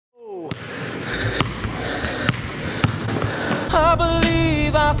I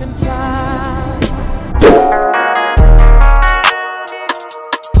believe I can fly.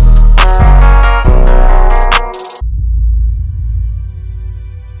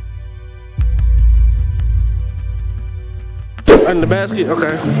 In the basket,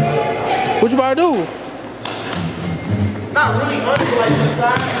 okay. What you about to do? Not really under, like the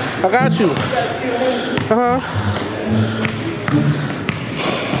side. I got you.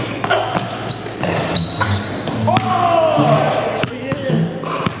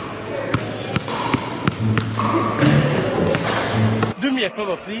 Do me a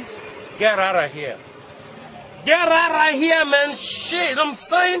favor, please. Get out of here. Get out of here, man. Shit, I'm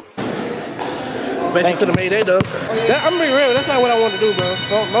saying. Bet you could have made that though. I'm being real. That's not what I want to do, bro.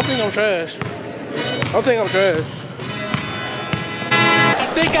 Don't think I'm trash. Don't think I'm trash. I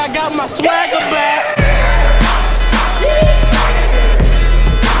think I got my swagger back.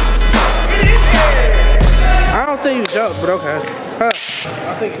 I don't think you jumped, but okay. Huh.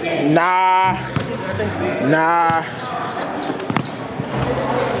 I think Nah.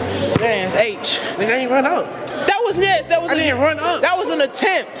 Man, it's H. Nigga ain't run out. That was yes. That was. I didn't run up. That was an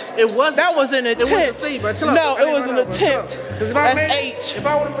attempt. It was. That was an attempt. It was a C, but chill out. No, it was an attempt. That's H. If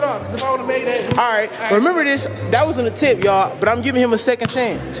I would have made that. All right. Remember this. That was an attempt, y'all. But I'm giving him a second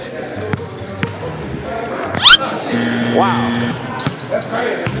chance. Wow. That's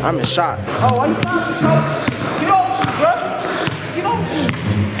crazy. I'm in shock. Oh, why you not? Get off, bro. Get off.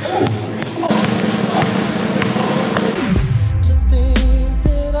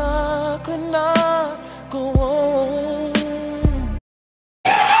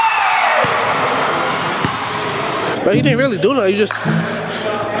 But he didn't really do that. You just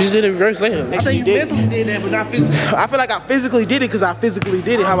did it reverse later. I think you mentally did that, but not physically. I feel like I physically did it because I physically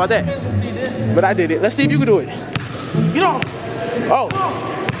did it. How about that? But I did it. Let's see if you can do it. Get off. Oh.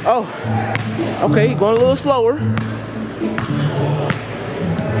 Oh. Okay, going a little slower.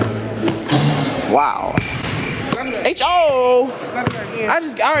 Wow. H.O. I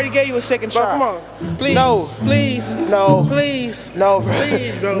already gave you a second shot. Come on. Please. No. Please. No. Please. No, bro.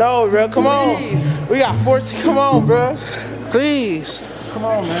 Please, bro. No, bro. Come Please. on. We got 14. Come on, bro. Please. Come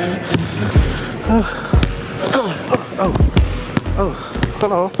on, man.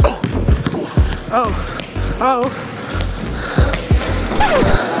 Hello.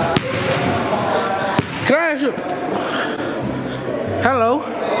 Can I ask you? Hello.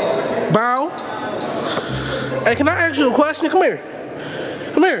 Bow. Hey, can I ask you a question? Come here.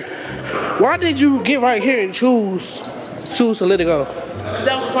 Come here. Why did you get right here and choose to let it go? Because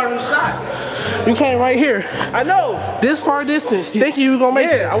that was part of the shot. You came right here. I know. This far distance, thinking you were gonna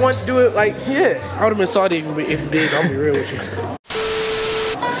make it. I wanted to do it like, yeah. I would have been salty if you did. I'm be real with you.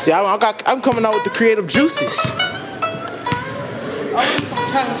 See, I'm coming out with the creative juices.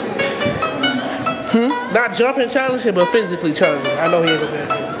 Not jumping challenging, but physically challenging. I know he ain't gonna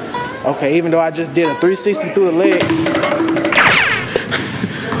be. Okay, even though I just did a 360 through the leg.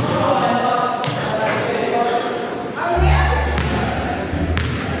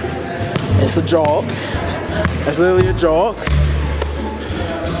 It's a jog. That's literally a jog.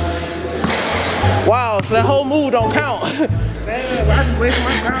 Wow, so that whole move don't count. Man, I just wasted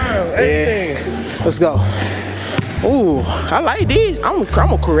my time. Everything. Yeah. Let's go. Ooh, I like these. I'm a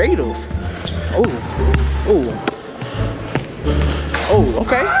creative. Ooh. Oh,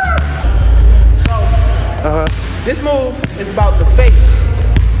 okay. So, this move is about the face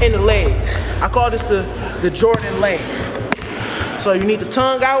and the legs. I call this the Jordan leg. So you need the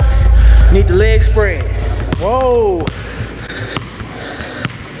tongue out, you need the leg spread. Whoa.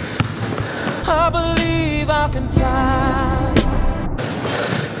 I believe I can fly.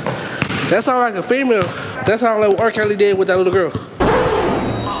 That sounds like a female. That sounds like what R. Kelly did with that little girl.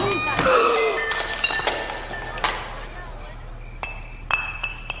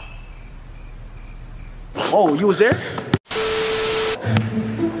 Oh, you was there?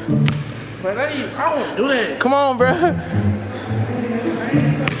 But I don't do that. Come on, bro.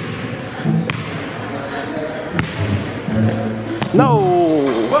 No.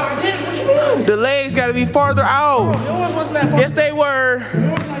 Well, I did. What you mean? The legs gotta be farther out. Yours wasn't that far. Yes, they were.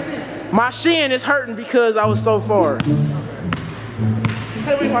 Yours like this. My shin is hurting because I was so far. Tell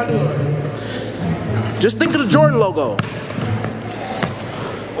me if I do it. Just think of the Jordan logo.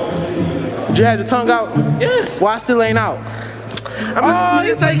 Did you have the tongue out? Yes. Why still ain't out? You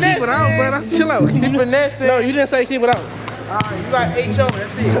didn't say keep it out, bro. That's chill out. You finessing. No, you didn't say keep it out. Alright, you got H.O.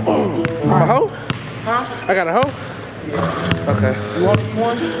 That's it. I'm a hoe? Huh? I got a hoe? Yeah. Okay. You want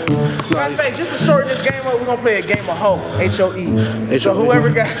one? Matter of fact, just to shorten this game up, we're gonna play a game of hoe. H.O.E. So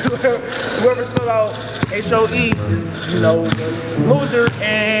whoever spell out H.O.E. is, the loser,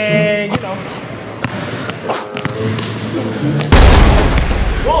 and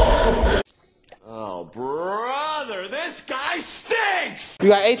Oh, brother, this guy stinks! You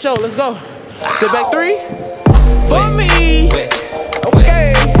got H.O., let's go. Sit back 3. For me.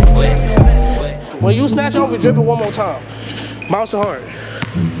 Okay. When you snatch over, drip it one more time. Mouse and hard.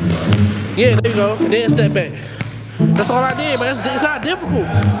 Yeah, there you go. And then step back. That's all I did, man. It's not difficult.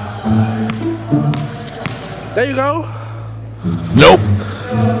 There you go. Nope.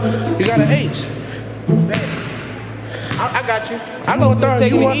 You got an H. I got you. I You know one just third,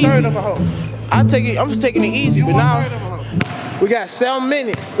 taking you it one easy. third of a hoe. I'm just taking it easy, You but one now third of a hoe. we got 7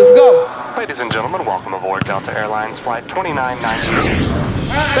 minutes. Let's go. Ladies and gentlemen, welcome aboard Delta Airlines Flight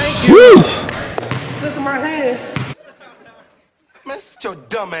 2998. Thank you. Woo! Sit to my hand. Man, sit your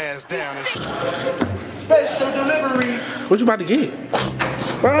dumb ass down. Special delivery. What you about to get?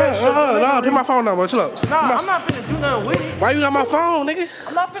 No, put my phone number. Chill up. Nah, I'm not finna do nothing with it. Why you got my phone, nigga?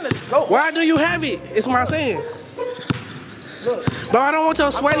 I'm not finna go. Why do you have it? It's my saying. Look, But I don't want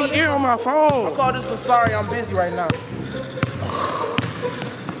your sweaty ear on my I phone. call this a sorry, I'm busy right now. Sorry,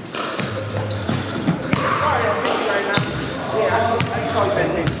 I'm busy right now. Yeah, I can call you back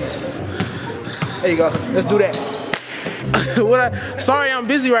later. There you go. Let's do that. Sorry, I'm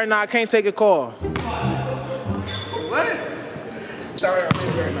busy right now. I can't take a call. What? Sorry, I'm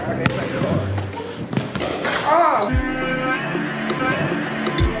busy right now. I can't take it off.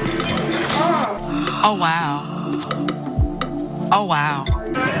 Oh wow. Oh wow.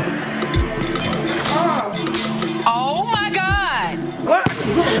 Oh my God. What?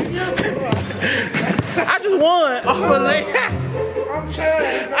 I just won off a layup. I'm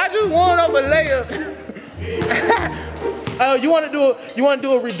trying. I just won off a layup. You want to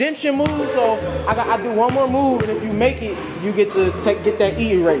do a redemption move? So I do one more move, and if you make it, you get to get that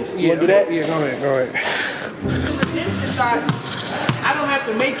E erase. You want to do that? Yeah, go ahead. This redemption shot, I don't have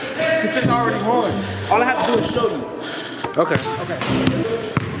to make it because it's already won. All I have to do is show you. Okay.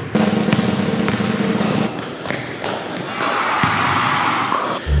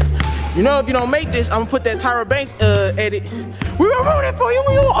 You know, if you don't make this, I'm gonna put that Tyra Banks edit. We gonna ruin it for you.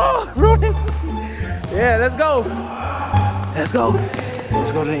 We gonna ruin it. Yeah, let's go. Let's go.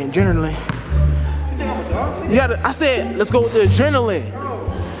 Let's go to the adrenaline. You gotta. I said, let's go with the adrenaline.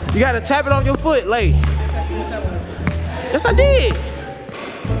 You gotta tap it off your foot, lay. Yes, I did.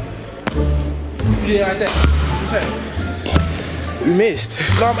 You did like that. What you say? You missed.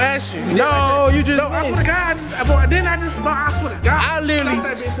 No, I'm asking you. No, you just No, I swear to God, I swear to God. I literally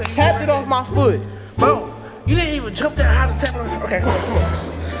tapped it off my foot. Bro, you didn't even jump that high to tap it on. Okay, come on.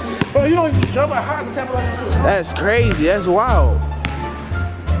 Bro, you don't even jump that high to tap it on your foot. That's crazy. That's wild.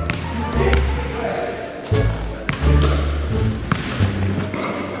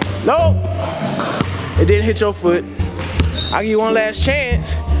 Nope. It didn't hit your foot. I'll give you one last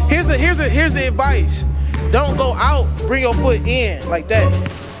chance. Here's the advice. Don't go out, bring your foot in like that.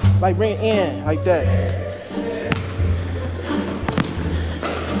 Like bring it in like that.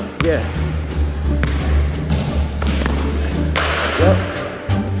 Yeah. Yep.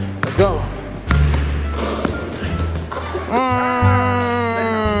 Let's go.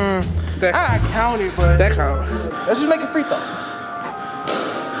 I counted, but That count. let's just make a free throw.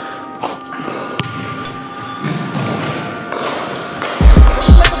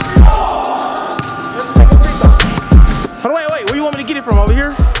 Hold on, wait, where you want me to get it from? Over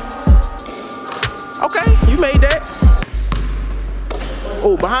here? Okay, you made that.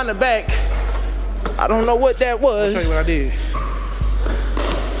 Oh, behind the back. I don't know what that was. I'll show you what I did.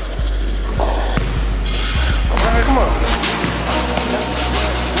 All right, come on.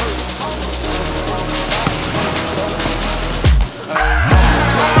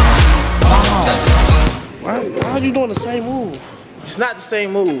 Why are you doing the same move? It's not the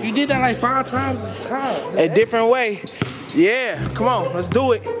same move. You did that like 5 times. A different way. Yeah, come on, let's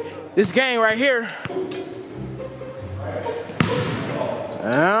do it. This game right here.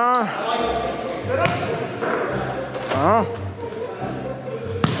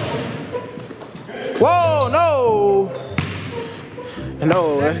 Whoa, no.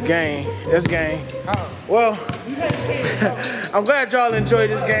 No, that's game. That's game. Well, I'm glad y'all enjoyed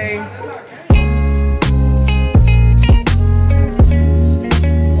this game.